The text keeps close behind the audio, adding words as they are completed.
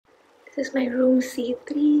This is my room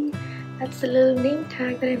C3. That's the little name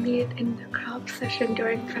tag that I made in the craft session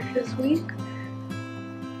during Freshers Week.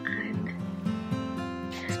 And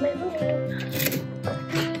this is my room.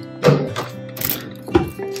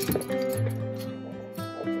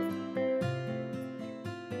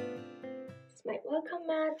 It's my welcome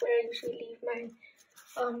mat where I usually leave my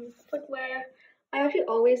footwear. I actually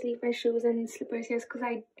always leave my shoes and slippers here because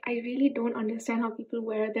I really don't understand how people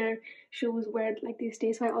wear their shoes like these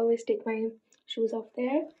days. So I always take my shoes off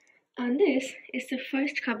there. And this is the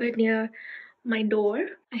first cupboard near my door.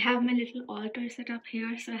 I have my little altar set up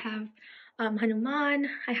here. So I have Hanuman,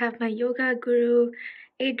 I have my yoga guru,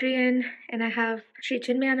 Adrian, and I have Sri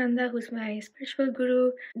Chinmayananda, who's my spiritual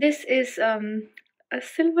guru. This is a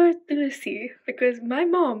silver tulsi because my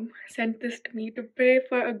mom sent this to me to pray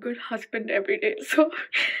for a good husband every day. So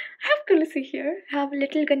I have tulsi here. I have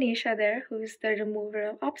little Ganesha there, who's the remover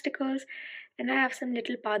of obstacles, and I have some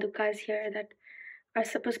little padukas here that are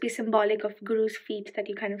supposed to be symbolic of Guru's feet that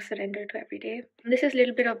you kind of surrender to every day. This is a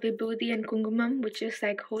little bit of vibhuti and kungumam, which is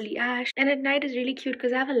like holy ash. And at night is really cute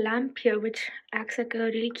because I have a lamp here which acts like a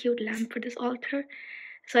really cute lamp for this altar.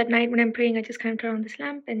 So at night when I'm praying, I just kind of turn on this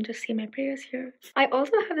lamp and just say my prayers here. I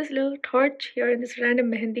also have this little torch here and this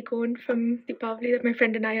random mehendi cone from Deepavali that my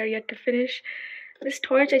friend and I are yet to finish. This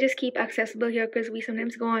torch I just keep accessible here because we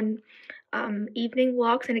sometimes go on evening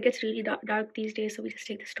walks and it gets really dark these days, so we just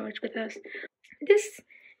take this torch with us. This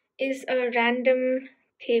is a random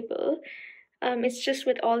table. It's just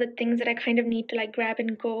with all the things that I kind of need to like grab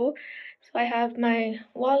and go. So I have my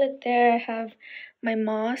wallet there, I have my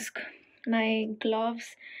mask, my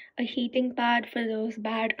gloves, a heating pad for those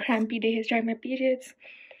bad crampy days during my periods.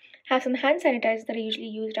 I have some hand sanitizer that I usually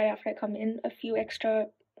use right after I come in, a few extra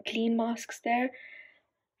clean masks there.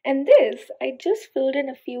 And this, I just filled in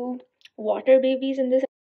a few water babies in this.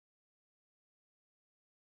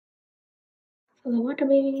 So the water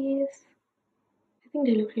babies, I think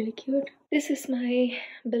they look really cute. This is my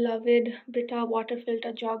beloved Brita water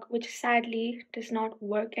filter jug, which sadly does not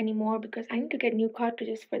work anymore because I need to get new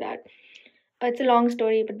cartridges for that. It's a long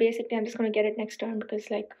story, but basically I'm just going to get it next term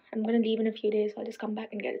because like I'm going to leave in a few days, so I'll just come back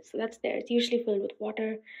and get it. So that's there. It's usually filled with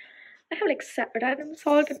water. I have like random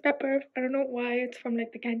salt and pepper. I don't know why. It's from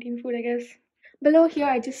like the canteen food, I guess. Below here,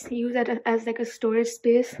 I just use it as like a storage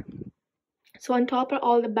space. So on top are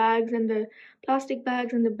all the bags and the plastic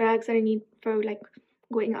bags and the bags that I need for like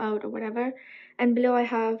going out or whatever. And below I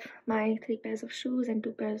have my 3 pairs of shoes and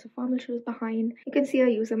 2 pairs of formal shoes behind. You can see I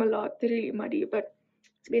use them a lot. They're really muddy, but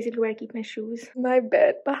it's basically where I keep my shoes. My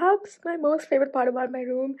bed, perhaps my most favorite part about my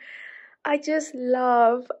room. I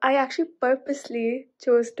actually purposely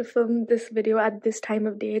chose to film this video at this time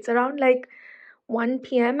of day. It's around like 1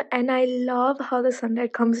 p.m. and I love how the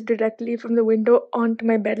sunlight comes directly from the window onto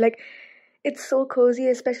my bed. Like, it's so cozy,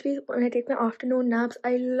 especially when I take my afternoon naps.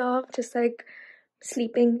 I love just like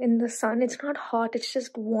sleeping in the sun. It's not hot, it's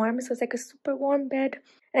just warm, so it's like a super warm bed.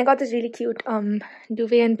 And I got this really cute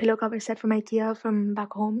duvet and pillow cover set from IKEA from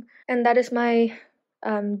back home. And that is my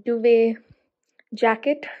duvet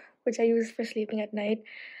jacket, which I use for sleeping at night.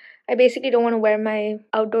 I basically don't want to wear my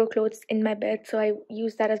outdoor clothes in my bed, so I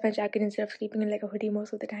use that as my jacket instead of sleeping in like a hoodie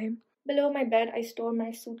most of the time. Below my bed, I store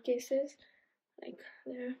my suitcases, like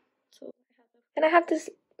there. And I have this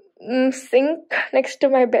sink next to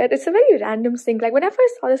my bed. It's a very random sink. Like when I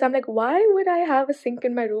first saw this, I'm like, why would I have a sink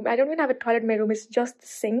in my room? I don't even have a toilet in my room. It's just the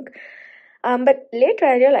sink. But later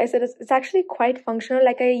I realized that it's actually quite functional.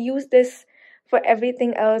 Like I use this for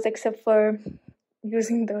everything else except for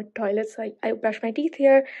using the toilet. So I brush my teeth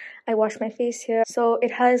here. I wash my face here. So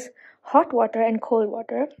it has hot water and cold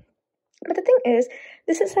water. But the thing is,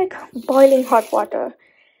 this is like boiling hot water.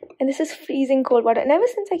 And this is freezing cold water. And ever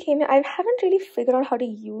since I came here, I haven't really figured out how to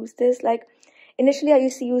use this. Like, initially I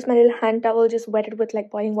used to use my little hand towel, just wet it with like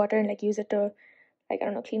boiling water and like use it to, like, I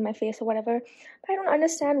don't know, clean my face or whatever. But I don't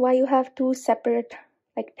understand why you have 2 separate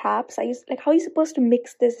like taps. How are you supposed to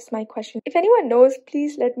mix this is my question. If anyone knows,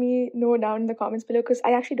 please let me know down in the comments below because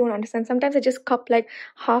I actually don't understand. Sometimes I just cup like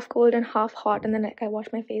half cold and half hot and then like I wash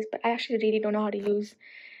my face, but I actually really don't know how to use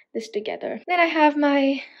this together. Then I have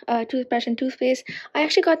my toothbrush and toothpaste. I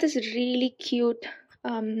actually got this really cute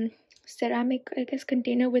ceramic, I guess,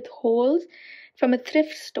 container with holes from a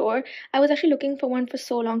thrift store. I was actually looking for one for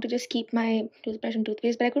so long to just keep my toothbrush and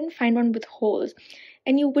toothpaste, but I couldn't find one with holes.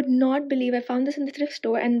 And you would not believe I found this in the thrift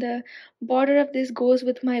store, and the border of this goes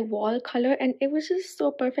with my wall color, and it was just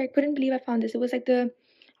so perfect. Couldn't believe I found this. It was like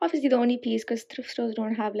obviously the only piece because thrift stores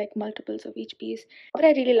don't have like multiples of each piece. But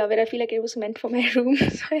I really love it. I feel like it was meant for my room.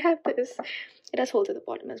 So I have this. It has holes at the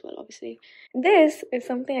bottom as well, obviously. This is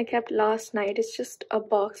something I kept last night. It's just a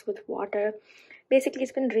box with water. Basically,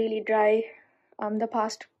 it's been really dry the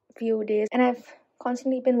past few days, and I've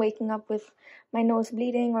constantly been waking up with my nose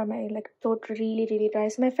bleeding or my like throat really, really dry.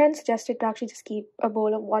 So my friend suggested to actually just keep a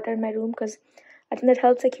bowl of water in my room because I think that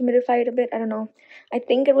helps like humidify it a bit. I don't know. I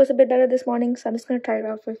think it was a bit better this morning, so I'm just gonna try it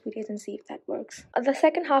out for a few days and see if that works. The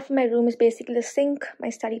second half of my room is basically the sink, my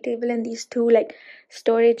study table, and these two like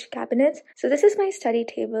storage cabinets. So this is my study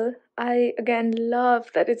table. I again love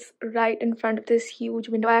that it's right in front of this huge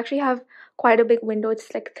window. I actually have quite a big window.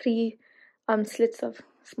 It's like three slits of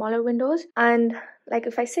smaller windows, and like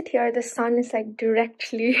if I sit here, the sun is like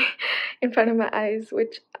directly in front of my eyes,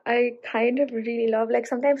 which I kind of really love. Like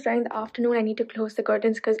sometimes during the afternoon I need to close the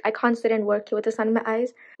curtains because I can't sit and work here with the sun in my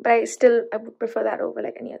eyes, but I would prefer that over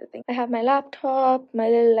like any other thing. I have my laptop, my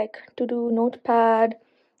little like to-do notepad,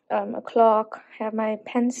 a clock. I have my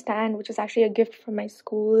pen stand, which is actually a gift from my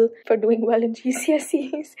school for doing well in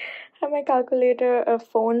GCSEs. I have my calculator, a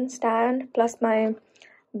phone stand, plus my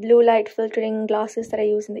blue light filtering glasses that I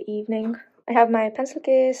use in the evening. I have my pencil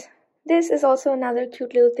case. This is also another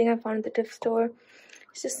cute little thing I found at the thrift store.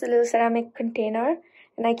 It's just a little ceramic container,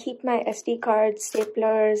 and I keep my SD cards,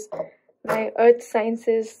 staplers, my earth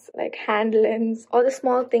sciences, like hand lens, all the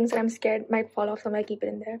small things that I'm scared might fall off, so I keep it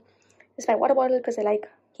in there. This is my water bottle because I like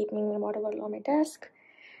keeping my water bottle on my desk.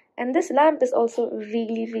 And this lamp is also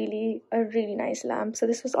really nice lamp. So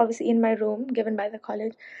this was obviously in my room, given by the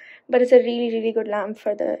college, but it's a really good lamp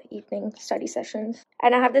for the evening study sessions.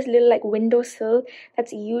 And I have this little like windowsill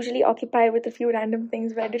that's usually occupied with a few random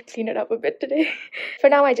things, but I did clean it up a bit today. For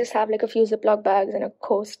now, I just have like a few Ziploc bags and a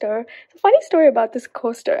coaster. So funny story about this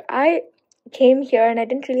coaster. I came here and I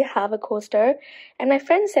didn't really have a coaster, and my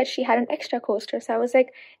friend said she had an extra coaster, so I was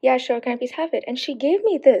like, yeah, sure, can I please have it? And she gave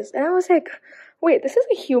me this, and I was like, wait, this is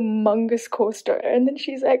a humongous coaster. And then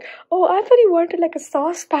she's like, oh, I thought you wanted like a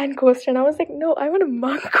saucepan coaster. And I was like, no, I want a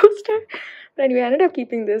mug coaster. But anyway, I ended up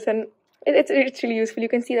keeping this, and it's really useful. You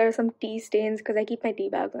can see there are some tea stains because I keep my tea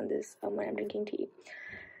bags on this when I'm drinking tea.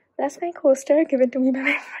 That's my coaster given to me by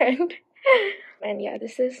my friend. And yeah,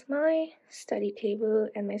 this is my study table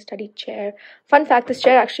and my study chair. Fun fact, this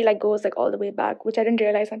chair actually like goes like all the way back, which I didn't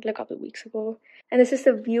realize until a couple of weeks ago. And this is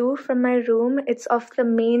the view from my room. It's off the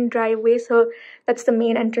main driveway, so that's the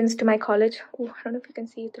main entrance to my college. Oh, I don't know if you can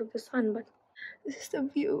see it through the sun, but this is the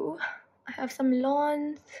view. I have some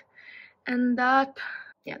lawns, and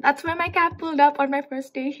that's where my cat pulled up on my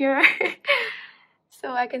first day here.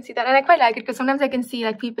 So I can see that, and I quite like it because sometimes I can see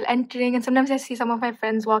like people entering, and sometimes I see some of my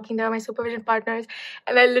friends walking there, my supervision partners,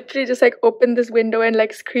 and I literally just like open this window and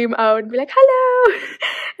like scream out and be like, hello.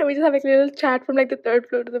 And we just have like a little chat from like the third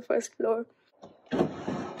floor to the first floor.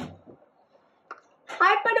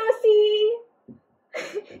 Hi, Padosi.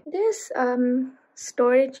 This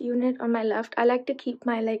storage unit on my left, I like to keep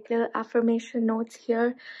my like little affirmation notes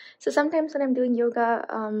here. So sometimes when I'm doing yoga,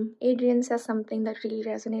 Adrian says something that really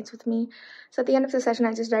resonates with me, so at the end of the session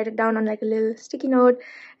I just write it down on like a little sticky note,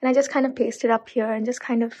 and I just kind of paste it up here and just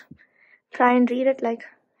kind of try and read it like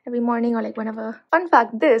every morning or like whenever. Fun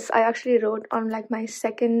fact, this I actually wrote on like my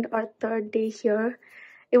second or third day here.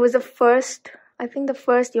 It was the first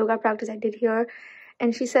yoga practice I did here,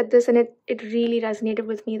 and she said this, and it really resonated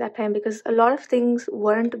with me that time because a lot of things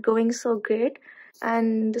weren't going so great,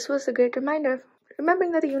 and this was a great reminder,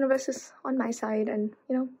 remembering that the universe is on my side. And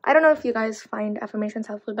you know, I don't know if you guys find affirmations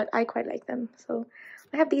helpful, but I quite like them, so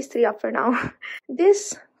I have these three up for now.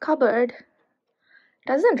 This cupboard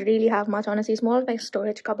doesn't really have much, honestly. It's more of like a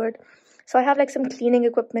storage cupboard. So I have like some cleaning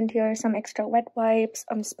equipment here, some extra wet wipes,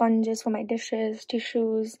 sponges for my dishes,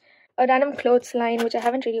 tissues, a random clothesline which I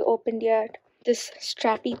haven't really opened yet, this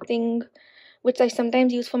strappy thing which I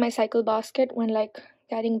sometimes use for my cycle basket when like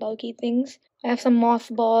carrying bulky things. I have some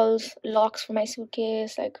mothballs, locks for my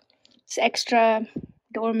suitcase, like this extra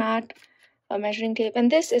doormat, a measuring tape,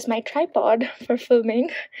 and this is my tripod for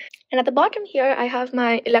filming. And at the bottom here I have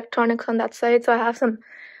my electronics on that side, so I have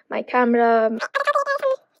my camera,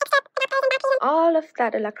 all of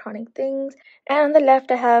that electronic things. And on the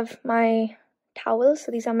left I have my towels.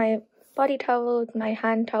 So these are my body towels, my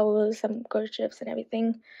hand towels, some kerchiefs and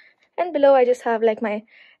everything. And below I just have like my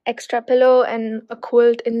extra pillow and a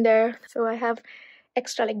quilt in there. So I have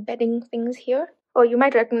extra like bedding things here. Oh, you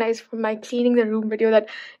might recognize from my cleaning the room video that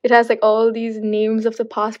it has like all these names of the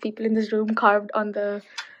past people in this room carved on the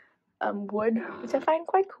wood, which I find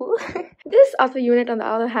quite cool. This other unit on the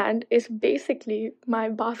other hand is basically my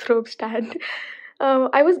bathrobe stand.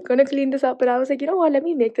 I was gonna clean this up, but I was like, you know what, let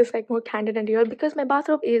me make this like more candid and real, because my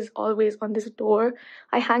bathrobe is always on this door.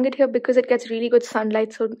 I hang it here because it gets really good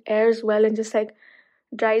sunlight, so it airs well and just like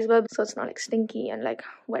dries well, so it's not like stinky and like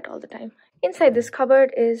wet all the time. Inside this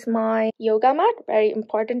cupboard is my yoga mat. Very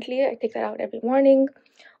importantly, I take that out every morning.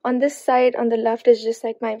 On this side, on the left, is just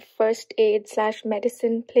like my first aid slash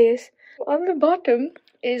medicine place. On the bottom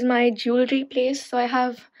is my jewelry place. So I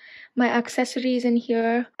have my accessories in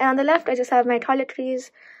here. And on the left, I just have my toiletries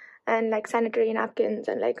and like sanitary napkins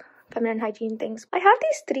and like feminine hygiene things. I have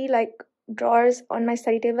these three like drawers on my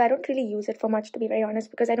study table. I don't really use it for much, to be very honest,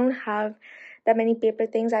 because I don't have that many paper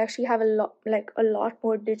things. I actually have a lot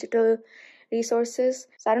more digital resources.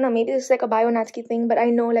 So I don't know, maybe this is like a bio-Natsky thing, but I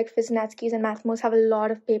know like Phys-Natskys and Mathmos have a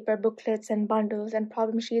lot of paper booklets and bundles and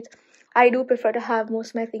problem sheets. I do prefer to have most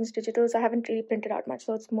of my things digital, so I haven't really printed out much,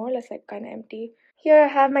 so it's more or less like kind of empty. Here I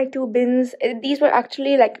have my two bins. These were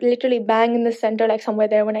actually like literally bang in the center, like somewhere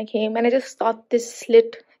there when I came, and I just thought this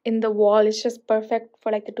slit in the wall is just perfect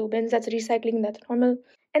for like the two bins. That's recycling, that's normal.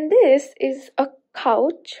 And this is a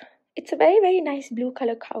couch. It's a very, very nice blue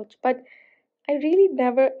color couch, but I really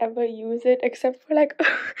never ever use it except for like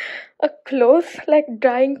a clothes like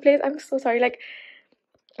drying place. I'm so sorry. Like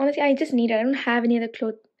honestly, I just need it. I don't have any other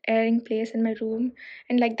clothes airing place in my room,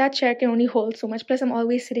 and like that chair can only hold so much. Plus, I'm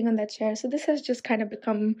always sitting on that chair, so this has just kind of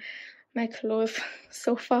become my clothes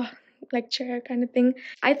sofa like chair kind of thing.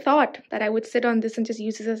 I thought that I would sit on this and just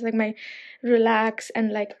use this as like my relax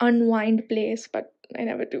and like unwind place, but I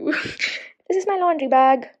never do. This is my laundry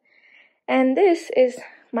bag, and this is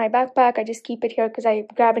my backpack. I just keep it here because I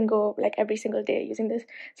grab and go like every single day using this.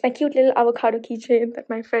 It's my cute little avocado keychain that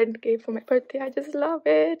my friend gave for my birthday. I just love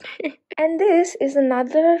it. And this is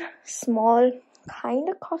another small kind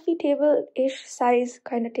of coffee table-ish size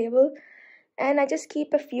kind of table. And I just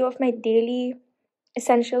keep a few of my daily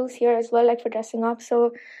essentials here as well, like for dressing up.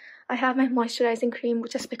 So I have my moisturizing cream,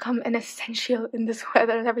 which has become an essential in this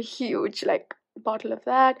weather. I have a huge like bottle of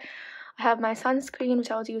that. I have my sunscreen,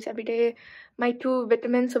 which I also use every day. My two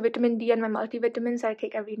vitamins, so vitamin D and my multivitamins, I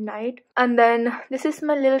take every night. And then this is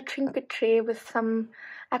my little trinket tray with some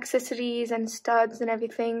accessories and studs and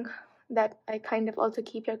everything that I kind of also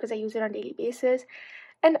keep here because I use it on a daily basis.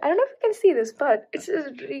 And I don't know if you can see this, but it's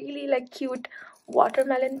this really like cute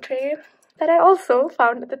watermelon tray that I also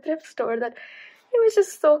found at the thrift store that it was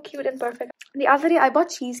just so cute and perfect. The other day I bought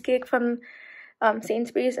cheesecake from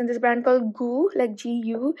Sainsbury's and this brand called Goo, like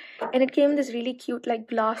Gu, and it came in this really cute like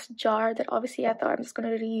glass jar that obviously I thought I'm just gonna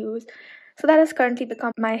reuse. So that has currently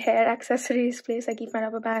become my hair accessories place. I keep my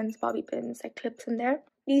rubber bands, bobby pins, like clips in there.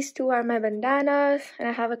 These two are my bandanas, and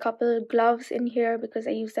I have a couple gloves in here because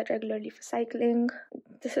I use that regularly for cycling.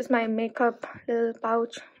 This is my makeup little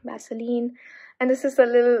pouch, Vaseline. And this is a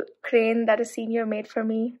little crane that a senior made for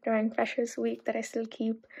me during Freshers Week that I still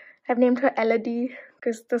keep. I've named her Ella D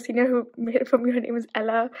because the senior who made it for me, her name is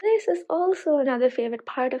Ella. This is also another favorite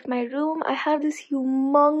part of my room. I have this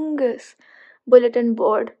humongous bulletin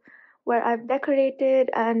board where I've decorated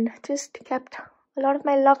and just kept a lot of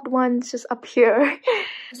my loved ones just up here.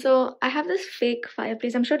 So I have this fake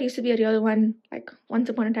fireplace. I'm sure it used to be a real one like once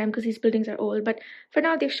upon a time because these buildings are old, but for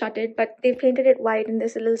now they've shut it, but they painted it white and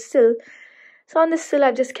there's a little sill. So on this sill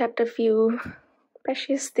I've just kept a few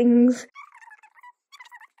precious things.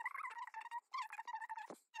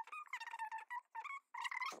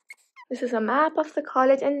 This is a map of the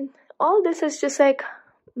college, and all this is just like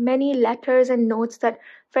many letters and notes that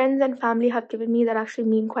friends and family have given me that actually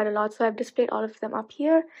mean quite a lot. So I've displayed all of them up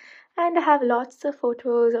here, and I have lots of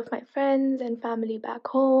photos of my friends and family back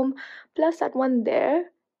home. Plus that one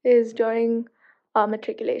there is during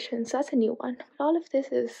matriculation, so that's a new one. All of this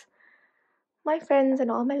is my friends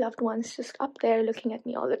and all my loved ones just up there looking at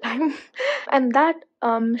me all the time. And that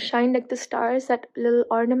shine like the stars, that little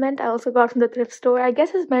ornament I also got from the thrift store. I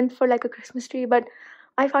guess it's meant for like a Christmas tree, but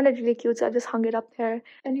I found it really cute, so I just hung it up there.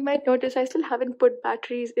 And you might notice I still haven't put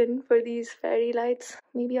batteries in for these fairy lights.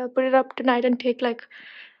 Maybe I'll put it up tonight and take like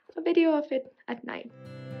a video of it at night.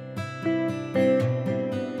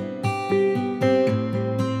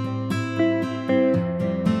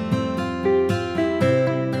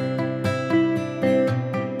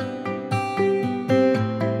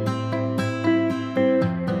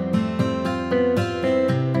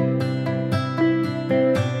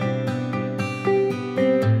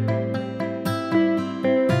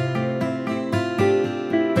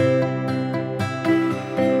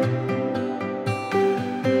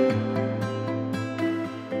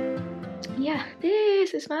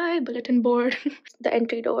 This is my bulletin board. The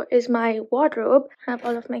entry door is my wardrobe. I have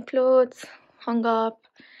all of my clothes hung up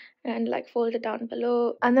and like folded down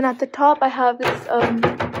below. And then at the top I have this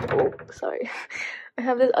I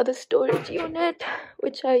have this other storage unit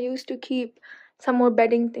which I used to keep some more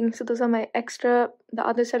bedding things. So those are my extra, the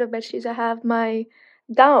other set of bed sheets. I have my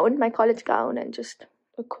gown, my college gown, and just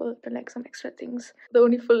a quilt and like some extra things. The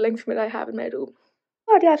only full length mirror I have in my room.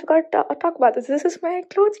 Oh yeah, I forgot to talk about this. This is my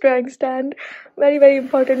clothes drying stand. Very, very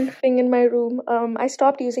important thing in my room. I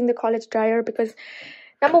stopped using the college dryer because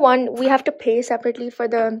number one, we have to pay separately for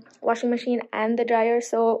the washing machine and the dryer.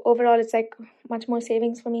 So overall, it's like much more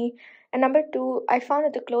savings for me. And number two, I found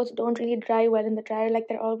that the clothes don't really dry well in the dryer. Like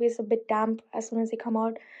they're always a bit damp as soon as they come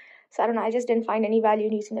out. So I don't know. I just didn't find any value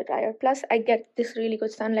in using the dryer. Plus, I get this really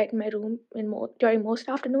good sunlight in my room during most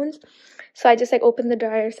afternoons. So I just like open the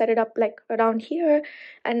dryer, set it up like around here,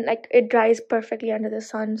 and like it dries perfectly under the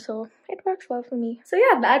sun. So it works well for me. So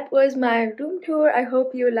yeah, that was my room tour. I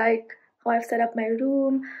hope you like how I've set up my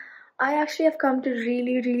room. I actually have come to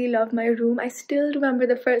really, really love my room. I still remember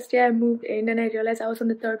the first day I moved in and I realized I was on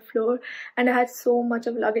the third floor and I had so much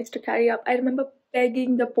of luggage to carry up. I remember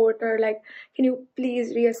begging the porter, like, can you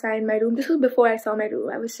please reassign my room? This was before I saw my room.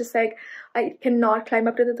 I was just like, I cannot climb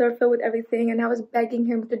up to the third floor with everything. And I was begging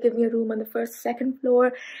him to give me a room on the first, second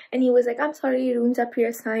floor. And he was like, I'm sorry, rooms are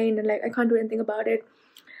pre-assigned and like, I can't do anything about it.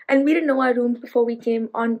 And we didn't know our rooms before we came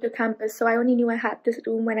onto campus. So I only knew I had this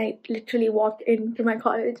room when I literally walked into my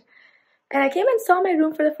college. And I came and saw my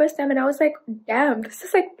room for the first time and I was like, damn, this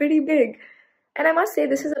is like pretty big. And I must say,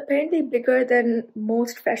 this is apparently bigger than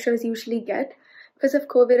most freshers usually get. Because of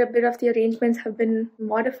COVID, a bit of the arrangements have been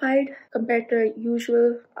modified compared to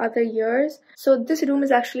usual other years. So this room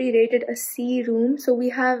is actually rated a C room. So we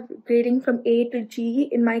have grading from A to G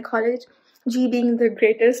in my college. G being the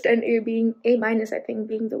greatest and A being A minus, I think,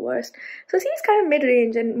 being the worst. So C is kind of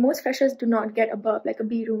mid-range and most freshers do not get above like a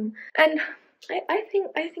B room. And I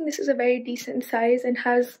think this is a very decent size and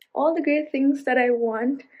has all the great things that I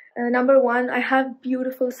want. Number one, I have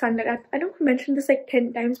beautiful sunlight. I don't mention this like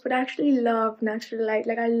 10 times, but I actually love natural light.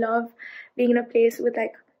 Like I love being in a place with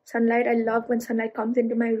like sunlight. I love when sunlight comes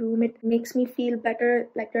into my room. It makes me feel better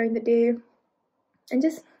like during the day and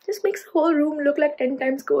just makes the whole room look like 10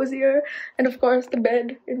 times cozier. And of course the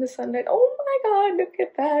bed in the sunlight. Oh my god, look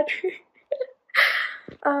at that.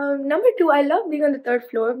 Number two, I love being on the third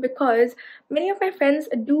floor because many of my friends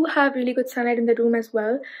do have really good sunlight in the room as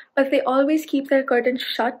well, but they always keep their curtains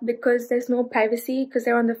shut because there's no privacy because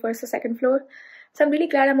they're on the first or second floor. So I'm really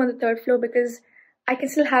glad I'm on the third floor because I can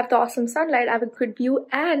still have the awesome sunlight, I have a good view,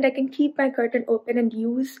 and I can keep my curtain open and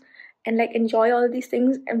use and like enjoy all of these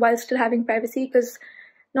things and while still having privacy because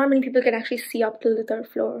not many people can actually see up till the third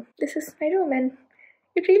floor. This is my room and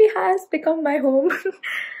it really has become my home.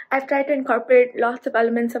 I've tried to incorporate lots of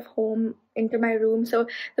elements of home into my room. So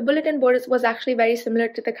the bulletin board was actually very similar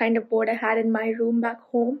to the kind of board I had in my room back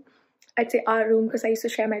home. I'd say our room because I used to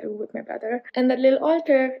share my room with my brother. And that little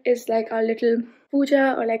altar is like our little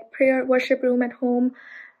puja or like prayer worship room at home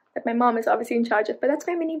that my mom is obviously in charge of. But that's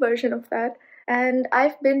my mini version of that. And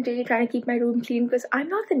I've been really trying to keep my room clean because I'm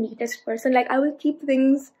not the neatest person. Like I will keep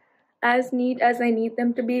things as neat as I need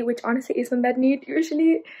them to be, which honestly isn't that neat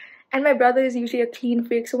usually. And my brother is usually a clean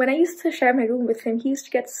freak, so when I used to share my room with him, he used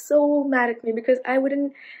to get so mad at me because I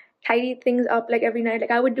wouldn't tidy things up like every night. Like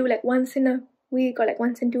I would do like once in a week or like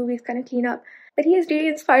once in 2 weeks kind of clean up. But he has really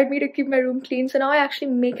inspired me to keep my room clean, so now I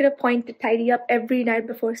actually make it a point to tidy up every night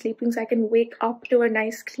before sleeping so I can wake up to a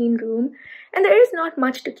nice clean room. And there is not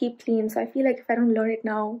much to keep clean, so I feel like if I don't learn it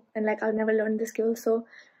now, then like I'll never learn the skill. So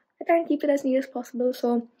I try and keep it as neat as possible.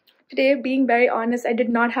 So today, being very honest, I did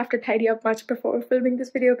not have to tidy up much before filming this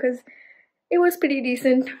video because it was pretty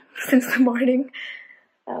decent since the morning.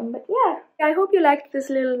 But yeah, I hope you liked this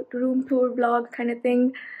little room tour vlog kind of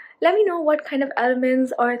thing. Let me know what kind of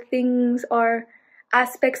elements or things or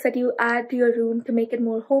aspects that you add to your room to make it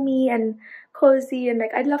more homey and cozy, and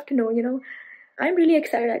like I'd love to know, you know. I'm really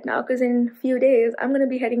excited right now because in a few days I'm gonna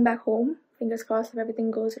be heading back home. Fingers crossed if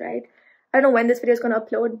everything goes right. I don't know when this video is gonna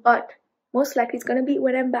upload, but most likely it's gonna be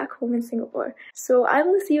when I'm back home in Singapore. So I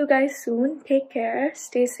will see you guys soon. Take care,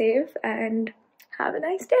 stay safe, and have a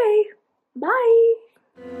nice day. Bye!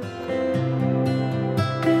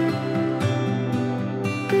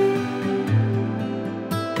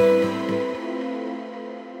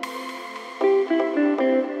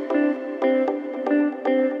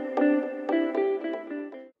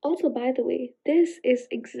 Also, by the way, this is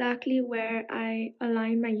exactly where I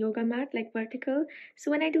align my yoga mat, like vertical.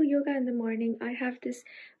 So when I do yoga in the morning, I have this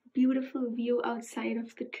beautiful view outside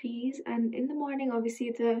of the trees, and in the morning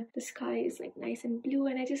obviously the sky is like nice and blue,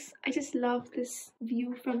 and I just love this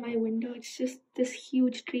view from my window. It's just this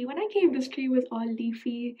huge tree. When I came, this tree was all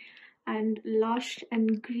leafy and lush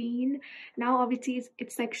and green. Now obviously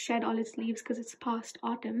it's like shed all its leaves because it's past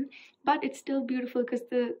autumn, but it's still beautiful because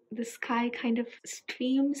the sky kind of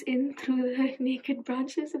streams in through the naked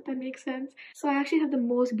branches, if that makes sense. So I actually have the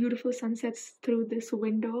most beautiful sunsets through this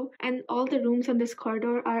window, and all the rooms on this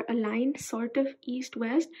corridor are aligned sort of east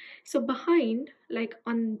west. So behind, like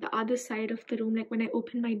on the other side of the room, like when I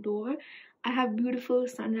open my door, I have beautiful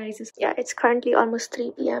sunrises. Yeah, it's currently almost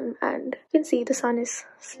 3 p.m. and you can see the sun is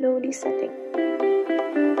slowly setting.